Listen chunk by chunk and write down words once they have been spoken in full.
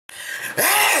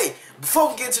before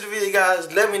we get into the video,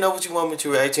 guys, let me know what you want me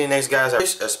to react to next, guys.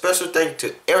 A special thank you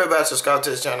to everybody subscribed to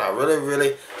this channel. I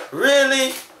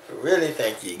really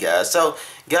thank you, guys. So,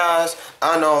 guys,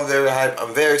 I know I'm very hyped.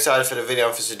 I'm very excited for the video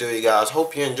I'm supposed to do, you guys.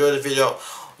 Hope you enjoyed the video.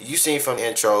 You seen from the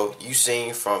intro, you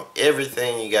seen from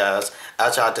everything, you guys.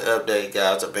 I tried to update, you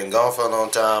guys. I've been gone for a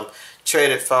long time,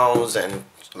 traded phones, and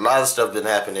a lot of stuff been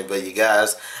happening. But you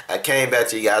guys, I came back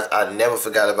to you guys. I never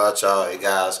forgot about y'all, you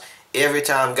guys. Every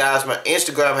time, guys, my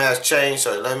Instagram has changed,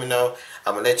 so let me know.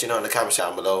 I'm gonna let you know in the comment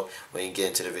section below when you get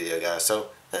into the video, guys. So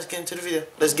let's get into the video.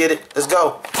 Let's get it. Let's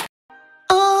go.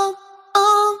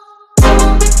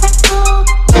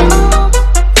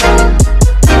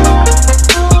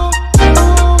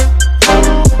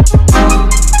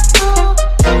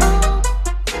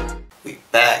 We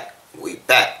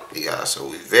back, you guys. So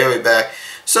we very back.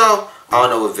 So I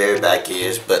don't know what very back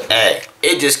is, but hey,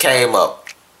 it just came up.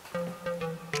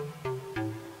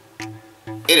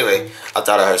 Anyway, I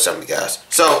thought I heard something, guys.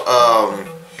 So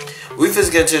we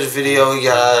just get into the video, you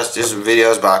guys. This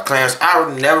video is by Clarence.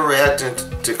 I never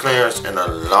reacted to Clarence in a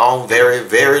long,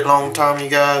 very long time, you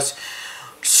guys.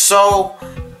 So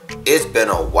it's been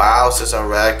a while since I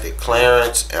reacted to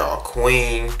Clarence or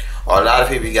Queen or a lot of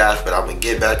people, you guys, but I'm gonna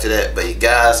get back to that. But you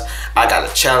guys, I got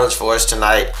a challenge for us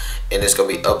tonight, and it's gonna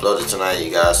be uploaded tonight,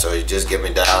 you guys. So you just give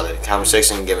me down in the comment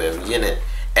section, give me a minute.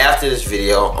 After this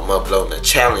video, I'm uploading a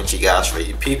challenge, you guys, for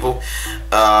you people. We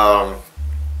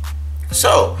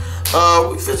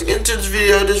finna get into this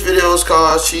video. This video is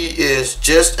called "She Is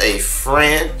Just a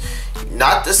Friend,"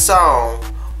 not the song,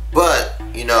 but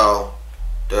you know,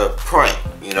 the prank.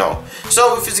 You know.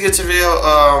 So we finna get to the video.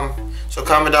 So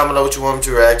comment down below what you want me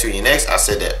to react to you next. I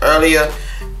said that earlier,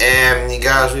 and you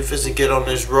guys, we finna get on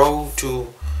this road to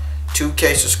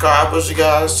 2K subscribers, you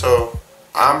guys. So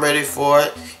I'm ready for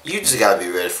it. You just gotta be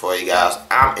ready for it, you guys.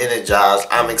 I'm energized.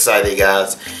 I'm excited, you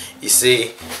guys. You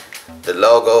see, the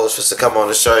logo is supposed to come on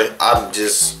the shirt. I'm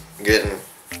just getting,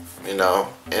 you know,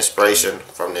 inspiration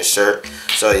from this shirt.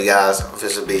 So, you guys, I'm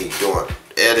supposed to be doing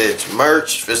edits,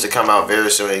 merch. Supposed to come out very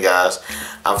soon, you guys.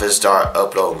 I'm supposed to start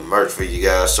uploading merch for you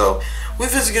guys. So, we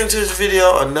supposed to get into this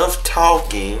video. Enough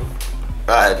talking.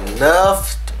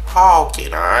 Enough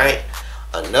talking, alright?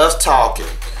 Enough talking.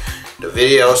 The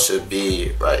video should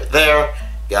be right there.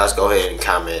 You guys go ahead and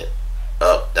comment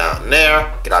up, down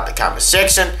there. Get out the comment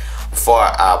section before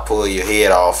I pull your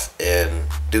head off and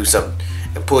do something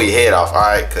and pull your head off,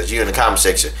 alright? Because you're in the comment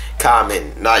section,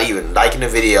 comment, not even liking the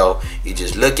video. You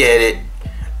just look at it.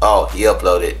 Oh, he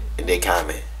uploaded, and then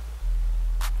comment.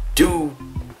 Do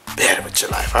better with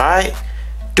your life, alright?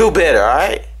 Do better,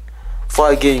 alright? Before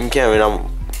I get in camera, I'm,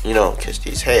 you know, catch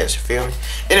these hands, you feel me?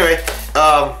 Anyway,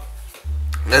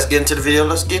 let's get into the video.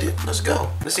 Let's get it. Let's go.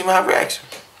 Let's see my reaction.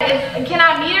 Can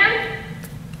I meet her?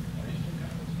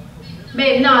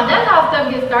 Babe, no, that's how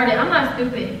stuff gets started. I'm not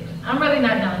stupid. I'm really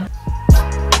not dumb.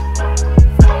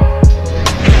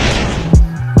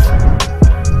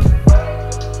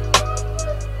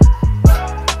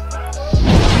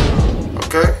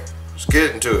 Okay, let's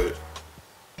get into it.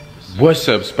 What's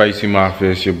up, Spicy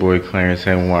Mafia? It's your boy Clarence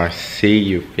NYC,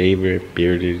 your favorite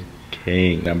bearded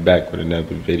king. I'm back with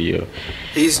another video.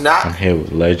 He's not. I'm here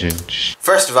with Legend.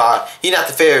 First of all, he's not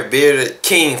the favorite bearded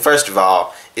king. First of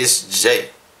all, it's Jay.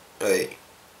 Wait,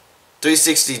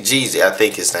 360 Jeezy, I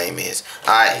think his name is.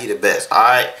 Alright, he the best.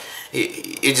 Alright,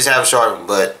 he just have a short one,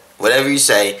 but whatever you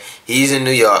say, he's in New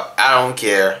York. I don't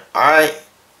care. Alright,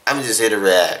 I'm just here to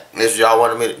react. This y'all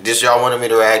wanted me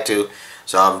to react to,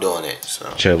 so I'm doing it.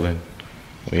 So Chilling.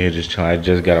 We here just chilling. I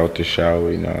just got out the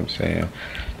shower. You know what I'm saying?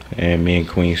 And me and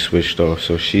Queen switched off,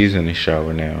 so she's in the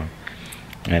shower now,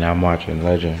 and I'm watching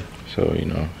Legend. So you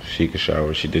know, she could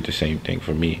shower. She did the same thing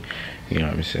for me. You know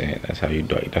what I'm saying? That's how you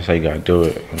do it. That's how you gotta do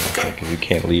it. You know, like, you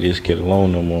can't leave this kid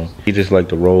alone no more. He just like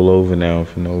to roll over now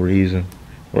for no reason,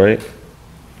 right?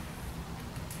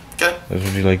 okay. That's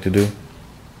what you like to do.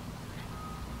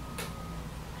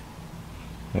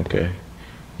 Okay.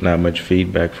 Not much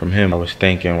feedback from him. I was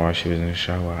thinking while she was in the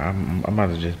shower, I'm about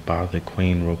to just bother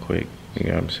Queen real quick. You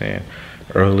know what I'm saying?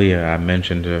 Earlier, I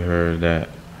mentioned to her that,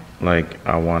 like,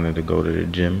 I wanted to go to the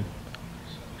gym.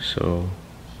 So,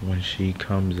 when she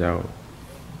comes out,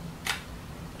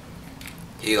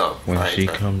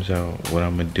 what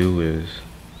I'm gonna do is,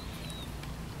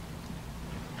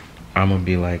 I'm gonna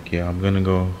be like, yeah, I'm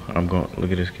going,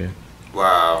 look at this kid.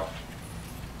 Wow.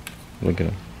 Look at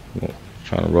him.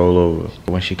 Trying to roll over.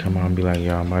 When she come out and be like,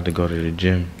 yo, I'm about to go to the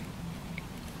gym.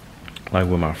 Like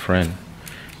with my friend.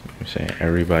 I'm saying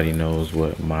everybody knows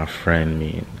what my friend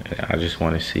mean. I just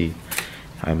want to see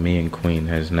how me and Queen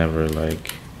has never,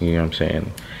 like, you know what I'm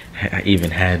saying,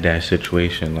 even had that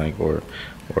situation, like, or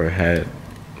had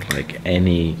like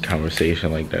any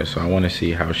conversation like that. So I want to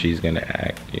see how she's gonna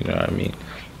act. You know what I mean?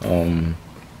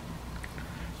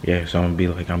 Yeah. So I'm gonna be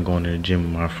like, I'm going to the gym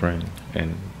with my friend,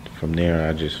 and from there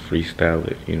I just freestyle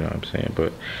it. You know what I'm saying?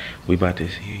 But we about to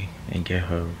see and get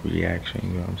her reaction.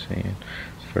 You know what I'm saying?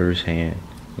 Firsthand.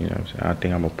 You know what I'm saying? I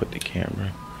think I'm gonna put the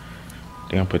camera.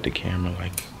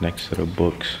 Like next to the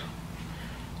books,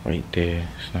 right there.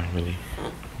 It's not really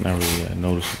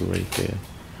noticeable right there.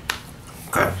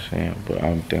 Okay. You know what I'm saying? But I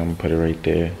think I'm gonna put it right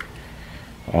there.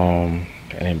 And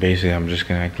then basically I'm just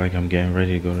gonna act like I'm getting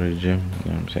ready to go to the gym.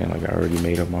 You know what I'm saying? Like I already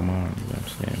made up my mind. You know what I'm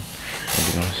saying? And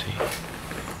we're gonna see.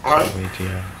 Alright.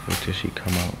 Wait till she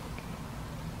come out.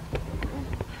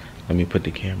 Let me put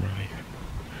the camera right here.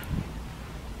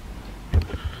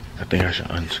 I think I should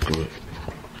unscrew it.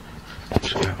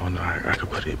 Oh no, I could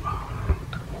put it behind.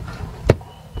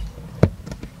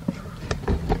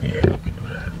 Yeah, we can do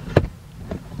that.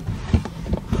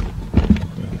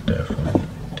 We can definitely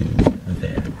do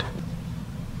that.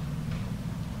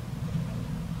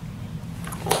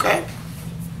 Okay.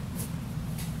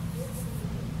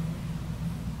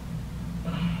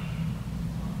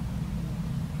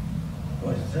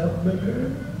 What's up,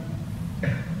 baby?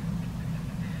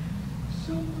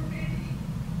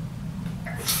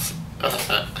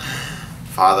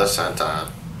 Father-son time.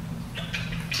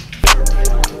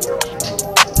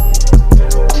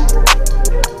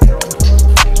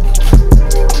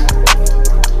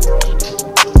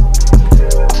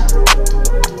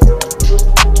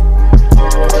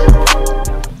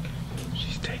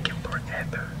 She's taking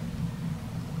forever.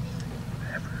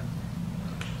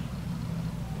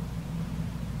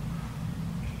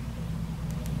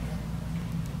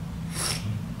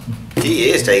 He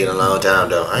is taking a long time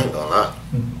though, I ain't gonna lie.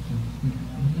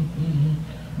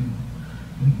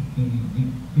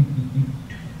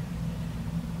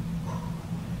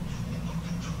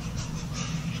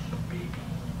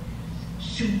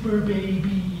 Super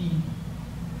baby.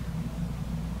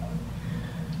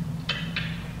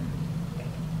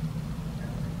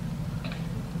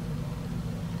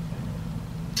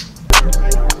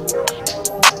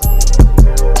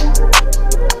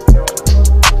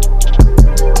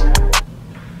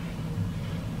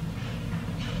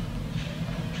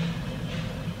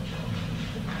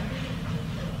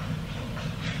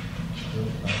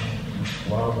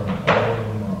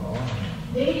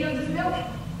 Did he use his milk?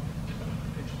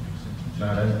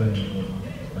 Nah, that's been.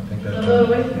 I think that's. A little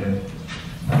bit? Yeah.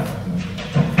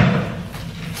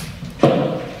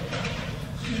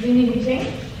 Do you need to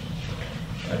change?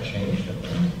 I changed it.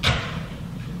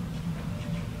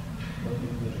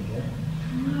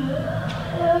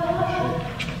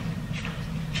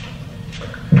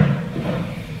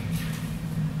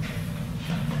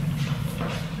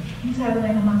 He's having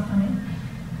like a month on it.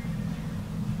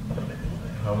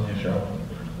 How was your shower?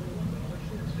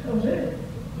 Oh, good.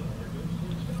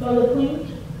 Smell it clean?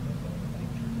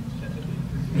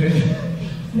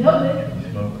 Smell it.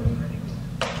 Smell good?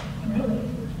 Smell it.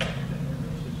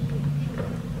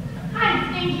 Hi,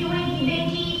 Stinky Winky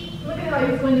Dinky. Look at how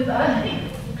you squint his eyes.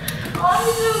 Oh,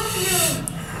 he's so cute.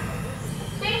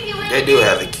 Stinky Winky. They do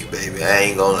have a cute baby, I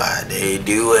ain't gonna lie. They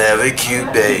do have a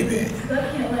cute baby. I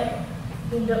can't like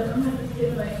bend up. I'm gonna have to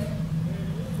sit like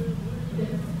this.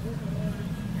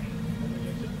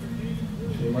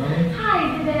 Hi,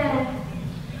 Dad.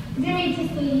 Jimmy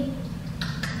Tissy.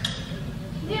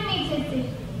 Jimmy Tissy.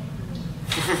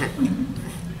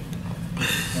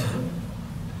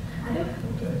 I do.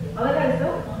 All I got is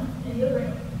soap on and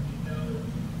deodorant.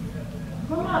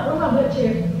 Where my butt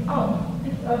chair? Oh,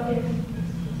 it's up there.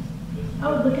 I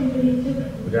was looking for these too.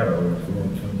 We gotta order food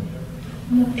too.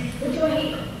 No. What you want to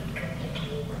eat?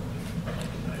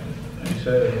 You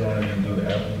said you wanted to do the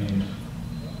Applebee's.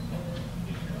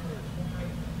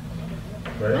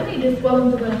 I Right? need to swell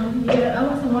them to go down. Yeah, I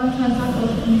want some one-time tacos.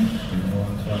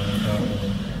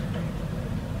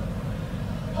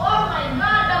 Oh my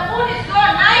god, the moon is so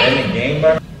nice! And the game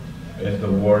back is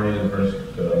the Warriors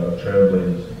versus the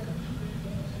Trailblazers.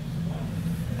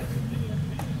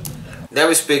 Let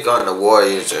me speak on the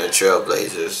Warriors and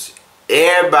Trailblazers.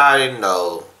 Everybody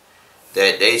know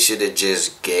that they should have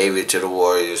just gave it to the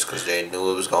Warriors because they knew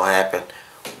it was going to happen.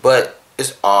 But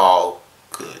it's all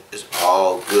good. It's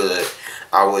all good.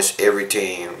 I wish every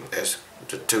team, that's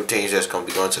the two teams that's going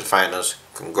to be going to the finals,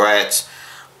 congrats.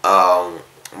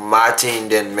 My team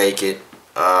didn't make it.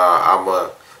 I'm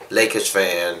a Lakers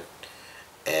fan,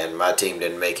 and my team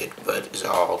didn't make it, but it's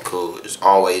all cool. It's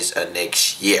always a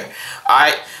next year.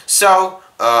 Alright, so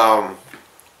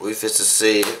we fit to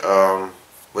see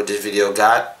what this video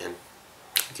got, and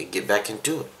we can get back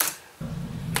into it.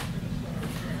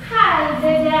 Hi,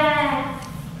 Dad.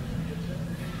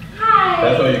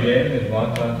 your game is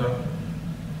long time talk.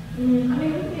 I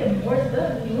mean, we can get more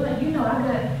stuff if you want. You know, I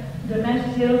got the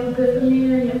mashed potatoes good for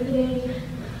me yesterday.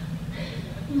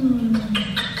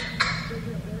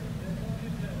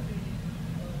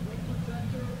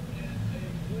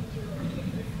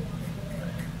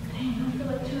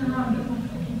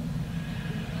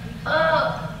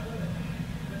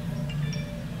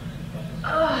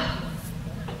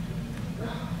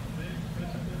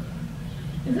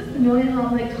 Is this annoying how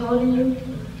I'm like taller than you?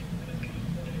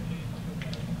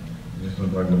 This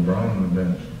looks like LeBron on the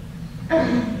bench.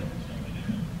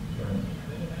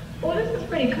 Well, this is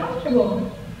pretty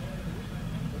comfortable.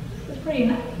 This is pretty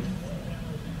nice.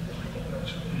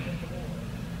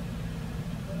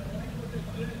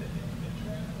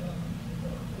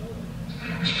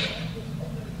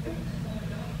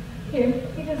 Here,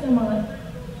 you just in my lap.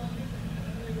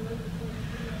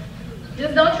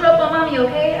 Just don't throw up on mommy,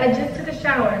 okay? I just took a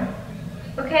shower.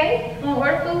 Okay? Want to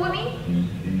order food with me?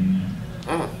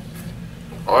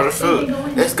 Order food.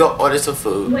 Let's go order some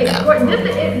food. Wait, now.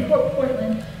 this is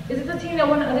Portland. Is this the team that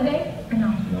won the other day? Or no?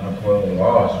 Nah, Portland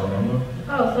lost, remember?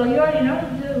 Oh, so you already know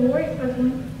the Warriors supposed to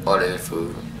win. Order the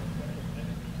food.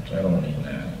 I don't need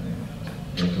that.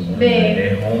 Babe.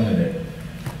 They're home today.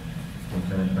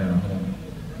 They're playing at home.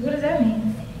 What does that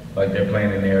mean? Like they're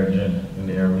playing in their gym, in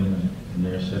their arena, in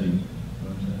their city. You know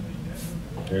what I'm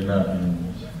saying? They're not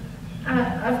animals. I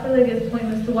feel like it's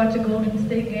pointless to watch a Golden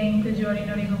State game because you already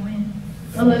know they're going to win.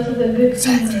 Unless it's a good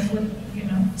team with, you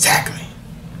know. Exactly.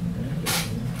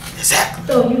 Exactly.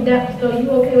 So you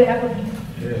okay with Applebee's?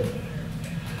 Yeah.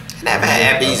 Never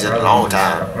had Applebee's in a long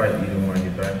time. I probably eat them when I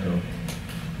get back though.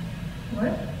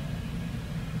 What?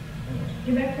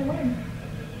 Get back from where?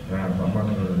 Nah, I'm about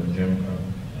to go to the gym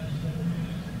probably.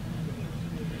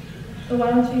 So why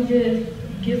don't you just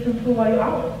get some food while you're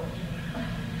out?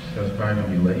 Because it's probably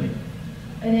gonna be late.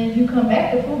 And then you come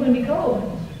back, the food gonna be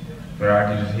cold. But I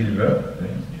can just heat it up.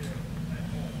 Yeah.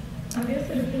 I guess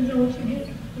it depends on what you get.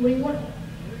 What do you want?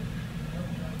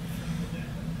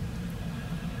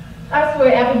 I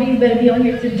swear Applebee's better be on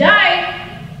here today.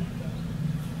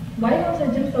 Why you going to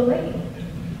the gym so late?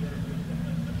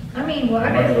 I mean, well, I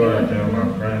I'm guess gonna go to the gym with my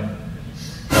friend.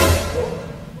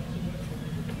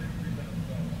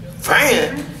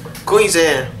 Friend? Queen's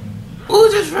in.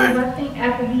 Who's this friend? I think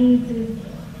Applebee's is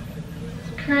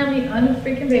currently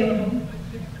unfreaking available.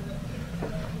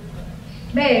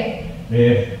 Babe,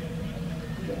 Yeah.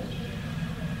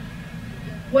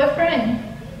 what friend?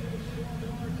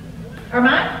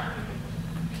 Armand?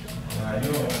 Nah,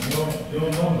 you don't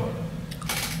know me.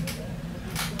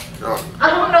 No. I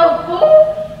don't know who.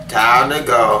 Time to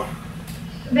go.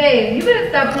 Babe, you better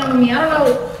stop playing with me. I don't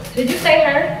know. Did you say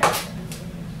her?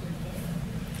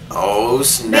 Oh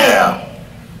snap.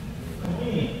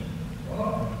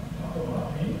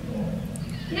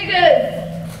 Nigga,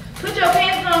 put your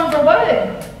pants on for what?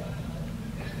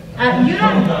 You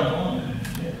don't.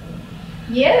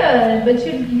 Yeah, but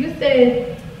you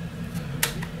said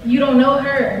you don't know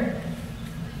her.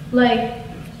 Like,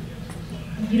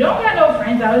 you don't got no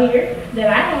friends out here that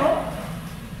I know.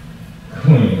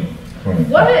 Queen.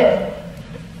 What?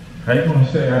 How you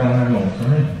gonna say I don't have no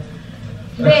friends?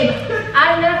 Babe,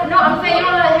 I'm saying you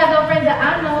don't have no friends that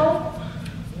I know.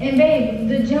 And babe,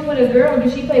 the gym with a girl,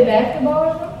 does she play basketball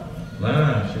or something?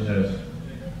 Nah, she's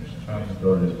trying to go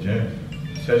to this gym.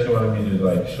 She said she wanted me to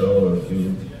like show her a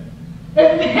few. I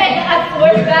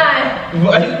swear to God.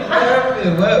 Why you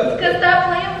laughing? What? Cause stop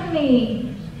playing with me.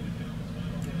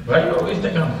 Why you always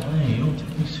think I'm playing? You don't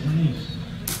take me serious.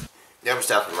 Yeah, I'm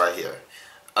stopping right here.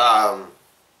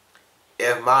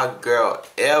 If my girl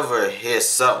ever hits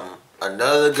something,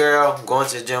 another girl going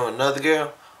to the gym with another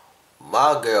girl,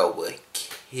 my girl would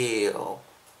kill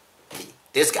me.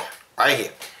 This guy right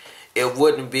here. It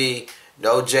wouldn't be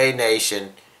no J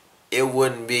Nation. It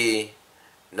wouldn't be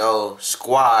no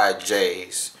Squad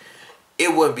J's.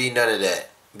 It wouldn't be none of that.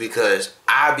 Because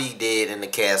I'd be dead in the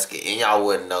casket and y'all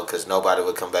wouldn't know because nobody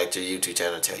would come back to the YouTube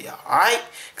channel and tell y'all. Alright?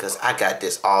 Because I got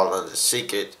this all under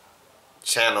secret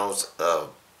channels,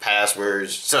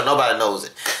 passwords, so nobody knows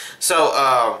it. So,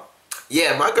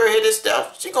 yeah, my girl hit this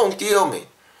stuff. She gonna kill me.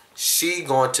 She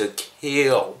going to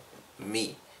kill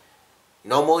me.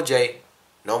 No more Jay.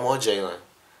 No more Jalen.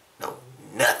 No,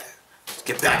 nothing. Let's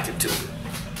get back to it.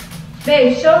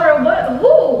 Babe, show her what?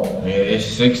 Who? Yeah, it's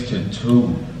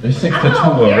 6-2. It's 6-2 I don't care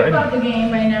already. about the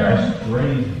game right now. That's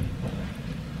crazy.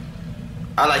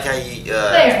 I like how you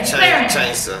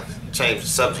change the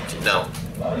subject. You don't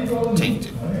change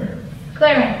it.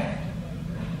 Clarence.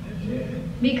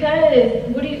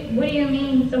 Because what do you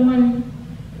mean someone?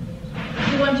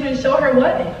 She wants you to show her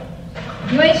what?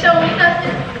 You ain't showing me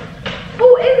nothing.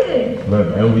 Who is it?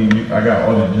 Look, I got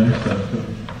all the gym stuff too.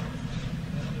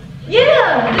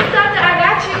 Yeah, this stuff that I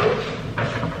got you.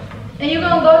 And you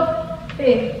gonna go,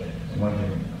 babe. One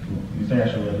thing. You think I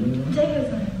should let you? Take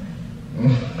this one.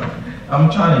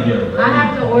 I'm trying to get ready. I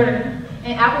have to order.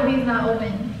 And Applebee's not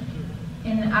open.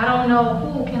 And I don't know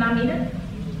who. Can I meet her?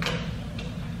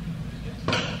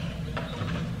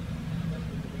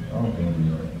 I don't think we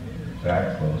are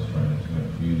that close friends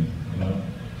with you, know?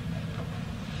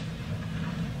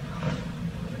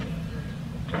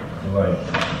 Like,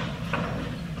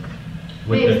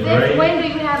 with Babe, the since gray, when do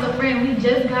you have a friend? We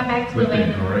just got back to with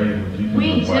Atlanta. the gray, would you do We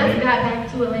the just white? got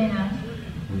back to Atlanta.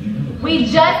 Would you do the We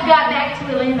just got back to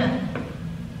Atlanta.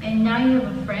 And now you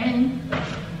have a friend.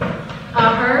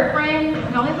 Her friend.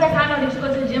 The only person I know that you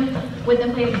go to the gym with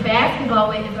and play basketball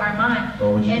with is Armand.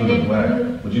 Or would you And do the then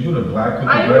black? Would you do the black with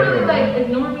the Are you gray? really or- like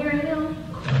ignoring me right now?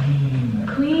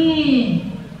 Queen.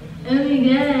 Queen. Oh my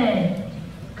god.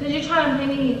 Cause you're trying to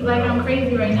play me like I'm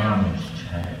crazy right now.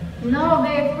 No,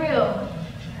 babe, for real.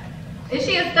 Is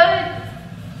she a stud?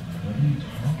 What are you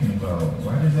talking about?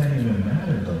 Why does that even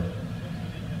matter though?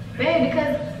 Babe,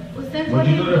 because since Would when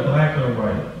you do the black or the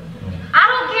white? I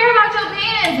don't care about your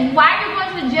opinions. Why are you going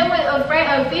to the gym with a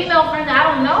friend, a female friend that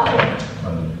I don't know?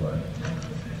 I'll do the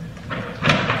black.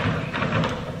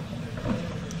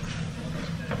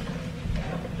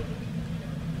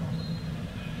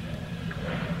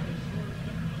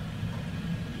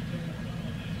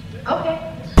 Okay.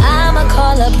 I'ma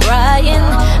call up Brian.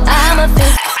 I'ma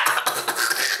think.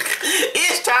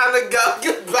 It's time to go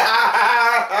goodbye.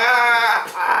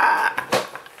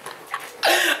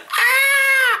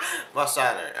 My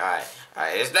Saturn. Alright.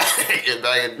 It's not. It's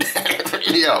back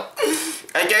in. Yo.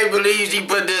 I can't believe she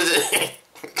put this in.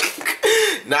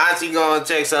 Now she gonna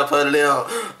text up her little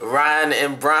Ryan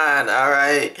and Brian,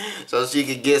 alright? So she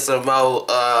can get some more.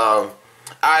 Alright,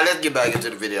 let's get back into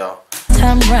the video.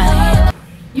 Tom Ryan.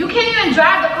 You can't even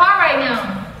drive the car right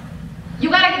now. You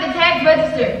gotta get the tags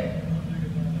registered.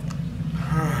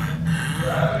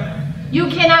 You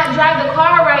cannot drive the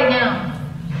car right now.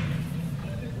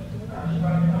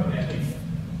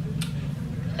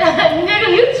 Nigga,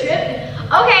 you tripping.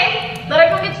 Okay, let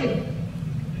her come get you.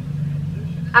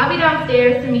 I'll be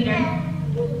downstairs to meet her.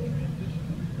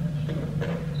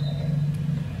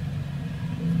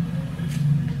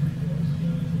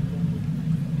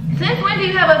 Since when do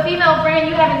you have a female friend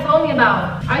you haven't told me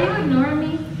about? Are you ignoring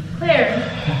me? Claire.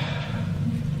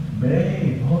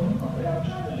 Babe, hold on. I'm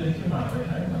trying to just get my friend.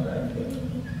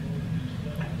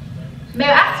 Babe,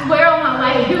 I swear on my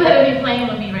life, you better be playing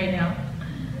with me right now.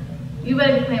 You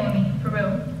better be playing with me, for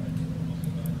real.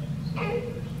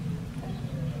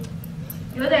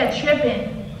 You're that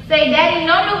tripping. Say, Daddy,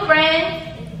 no new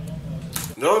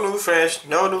friends. No new friends.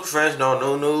 No new friends. No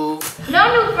new.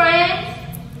 No new friends.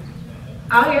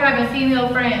 Out here having female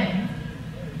friends.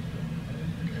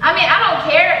 I mean, I don't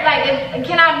care. Like,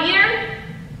 can I meet her?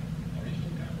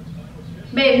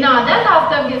 Babe, no, that's how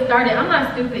stuff gets started. I'm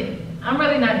not stupid. I'm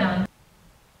really not dumb.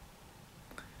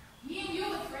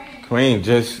 Queen,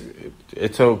 just,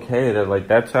 it's okay. Like,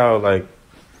 that's how, like,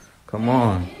 come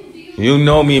on. You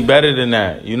know me better than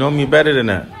that. You know me better than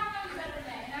that.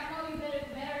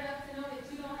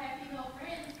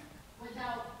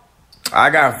 I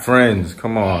got friends.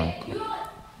 Come on.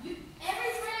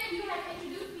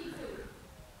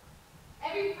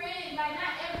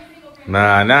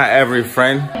 Nah, not every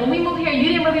friend. When we moved here, you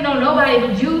didn't really know nobody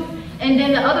but Juice and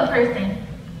then the other person.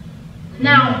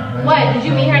 Now, what? Did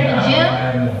you meet her at the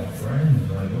gym?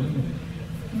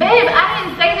 Babe, I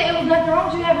didn't say that it was nothing wrong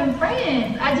with you having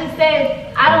friends. I just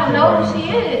said, I don't know who she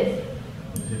is.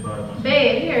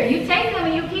 Babe, here, you take them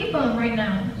and you keep them right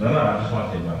now. No, I just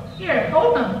want to take them. Here,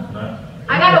 hold them. No.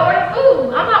 I gotta order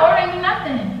food. I'm not ordering you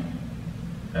nothing.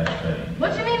 That's petty.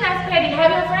 What you mean that's petty?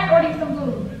 Have your friend order you some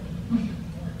food.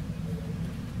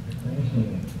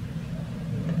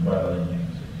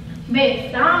 Babe,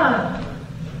 stop.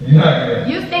 You're not gonna,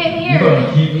 You stay you here.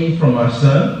 gonna keep me from my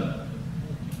son?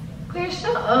 Clear,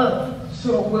 shut up.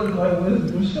 So what? Like,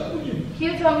 what's up with you?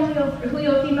 Can you tell me who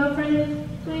your female friend is,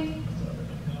 please?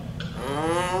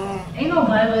 Ain't no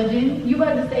Black Legend. You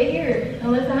about to stay here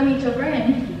unless I meet your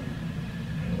friend.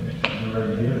 I'm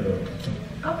already here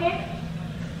though. Okay.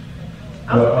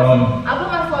 But, I'll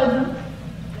put my clothes on.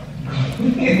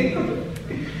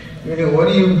 Nigga, what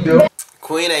are you doing?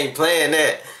 Queen ain't playing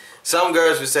that. Some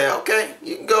girls would say, okay,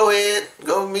 you can go ahead,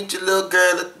 go meet your little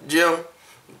girl at the gym,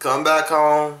 come back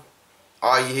home,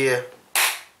 are you here?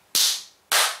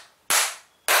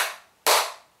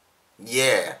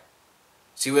 Yeah.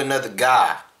 See with another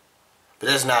guy. But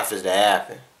that's not for it to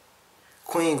happen.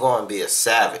 Queen gonna be a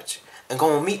savage and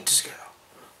gonna meet this girl.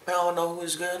 I don't know who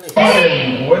his girl is.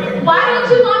 Hey, why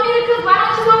don't you want me to cook? Why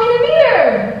don't you want me to meet her?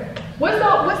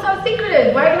 What's so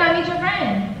secretive? Why can't I meet your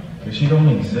friend? Cause she don't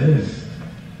exist.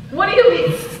 What do you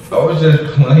mean? I was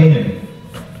just playing.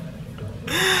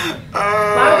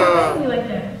 Why would you look at me like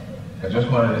that? I just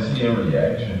wanted to see your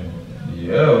reaction.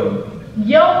 Yo.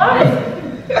 Yo what?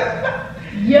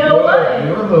 Yo what?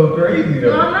 You're a little crazy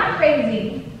though. No, I'm not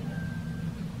crazy.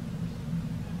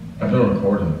 I feel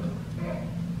recording.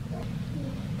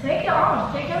 Take it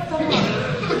off. Take your stuff off.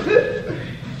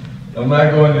 I'm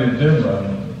not going to the gym,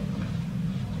 bro.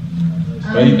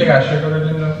 But you think I should go to the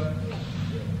gym though?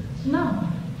 No.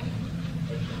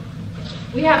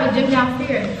 We have a gym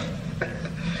downstairs.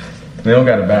 They don't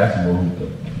got a basketball hoop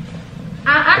though. I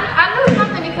know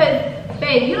something because,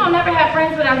 babe, you don't never have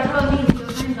friends without telling me who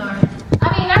your friends are. I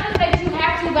mean, not to say that you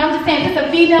have to, but I'm just saying, just a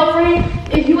female friend,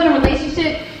 if you in a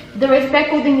relationship, the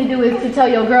respectful thing to do is to tell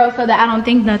your girl so that I don't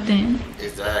think nothing.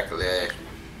 Exactly.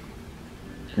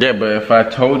 Yeah, but if I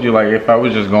told you, like, if I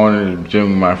was just going to the gym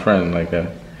with my friend like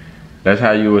that, that's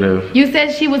how you would have. You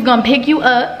said she was gonna pick you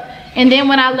up, and then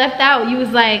when I left out, you was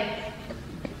like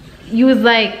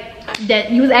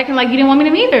that you was acting like you didn't want me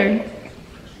to meet her.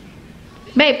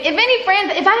 Babe, if any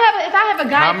friends, if I have a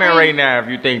guy Comment friend, right now if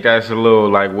you think that's a little,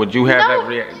 like, would you have no, that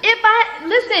reaction? if I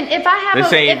have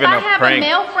This ain't even a prank.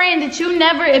 male friend that you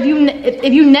never, if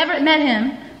you never met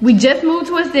him, we just moved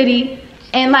to a city,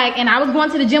 and I was going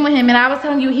to the gym with him, and I was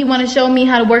telling you he want to show me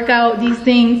how to work out these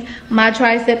things, my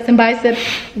triceps and biceps.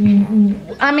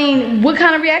 I mean, what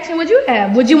kind of reaction would you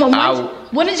have? Would you want?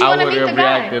 Wouldn't you want to meet the guy? I would have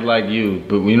reacted like you,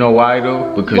 but you know why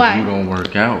though? Because you don't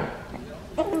work out.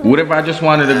 What if I just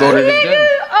wanted to go to the gym?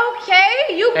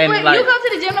 Okay, you go to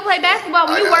the gym to play basketball.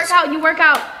 When you work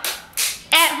out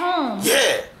at home.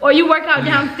 Yeah. Or you work out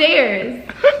downstairs.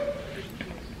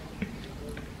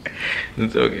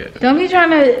 It's okay. Don't be trying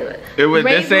to.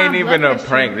 This ain't even a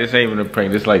prank. This ain't even a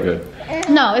prank. This like a.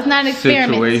 No, it's not an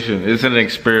experiment. Situation. It's an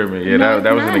experiment. Yeah, No,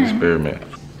 that was not. an experiment.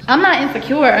 I'm not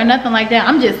insecure or nothing like that.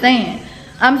 I'm just saying.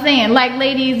 Like,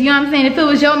 ladies, you know what I'm saying? If it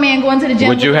was your man going to the gym,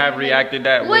 Would you have reacted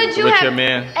that with your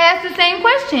man? Asked the same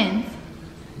questions?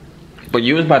 But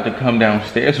you was about to come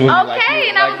downstairs with me. Okay,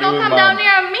 and I was gonna come down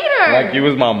there and meet her. Like you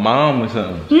was my mom or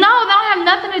something. No, that don't have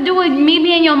nothing to do with me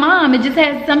being your mom. It just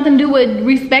has something to do with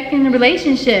respecting the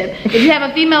relationship. If you have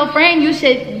a female friend, you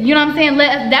should, you know what I'm saying?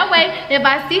 That way, if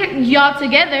I see y'all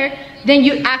together, then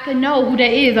I could know who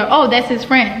that is, or oh, that's his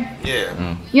friend. Yeah.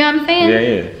 You know what I'm saying?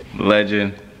 Yeah.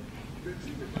 Legend.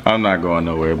 I'm not going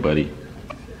nowhere, buddy.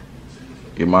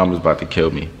 Your mom was about to kill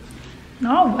me.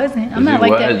 No, I wasn't. I'm not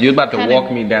like that. You was about to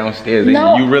walk me downstairs.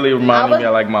 No, you really reminded me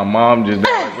of like my mom just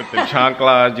like, with the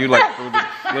chanclas. You like threw the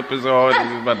slippers on.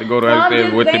 You was about to go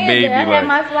downstairs with the baby. I had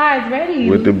my slides ready.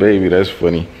 With the baby. That's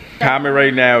funny. Comment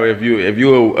right now if you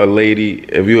a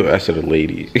lady, I said a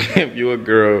lady, if you a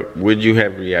girl, would you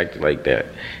have reacted like that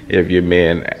if your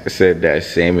man said that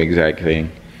same exact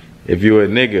thing? If you a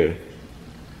nigga,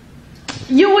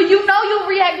 you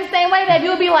react the same way. That you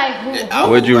would be like,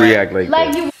 would you react like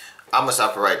that? I'm gonna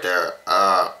stop it right there.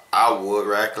 I would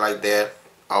react like that.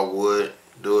 I would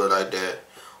do it like that.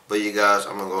 But you guys,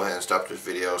 I'm gonna go ahead and stop this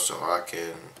video so I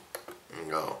can,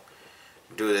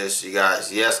 do this. You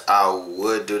guys, yes, I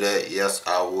would do that. Yes,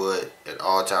 I would at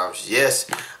all times. Yes,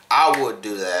 I would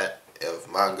do that if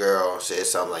my girl said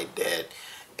something like that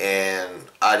and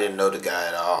I didn't know the guy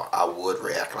at all. I would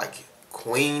react like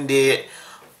Queen did.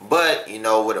 But,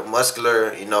 with a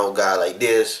muscular, guy like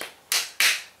this,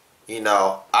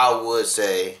 I would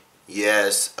say,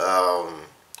 yes,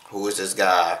 who is this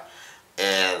guy?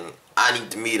 And I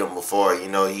need to meet him before,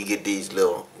 he get these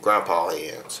little grandpa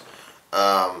hands.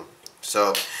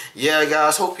 So, yeah,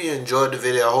 guys, hope you enjoyed the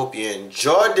video.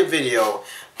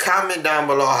 Comment down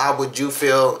below how would you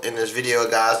feel in this video,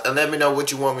 guys, and let me know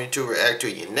what you want me to react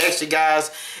to next, you guys.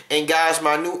 And guys,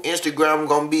 my new Instagram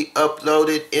gonna be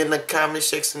uploaded in the comment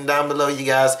section down below, you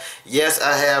guys. Yes,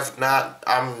 I'm not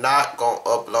gonna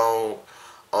upload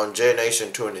on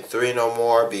JNation23 no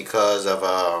more because of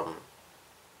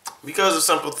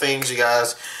simple things, you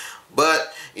guys.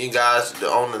 But you guys, the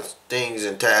only things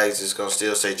and tags is gonna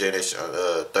still say JNation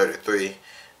 33,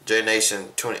 JNation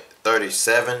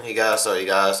 37, you guys. So you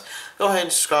guys, go ahead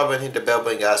and subscribe and hit the bell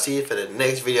button, guys. See you for the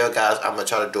next video, guys. I'm gonna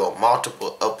try to do a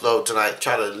multiple upload tonight.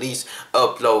 Try to at least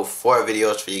upload 4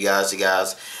 videos for you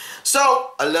guys.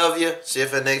 So I love you. See you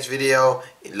for the next video.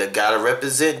 You gotta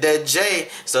represent that J.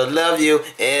 So love you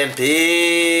and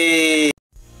peace.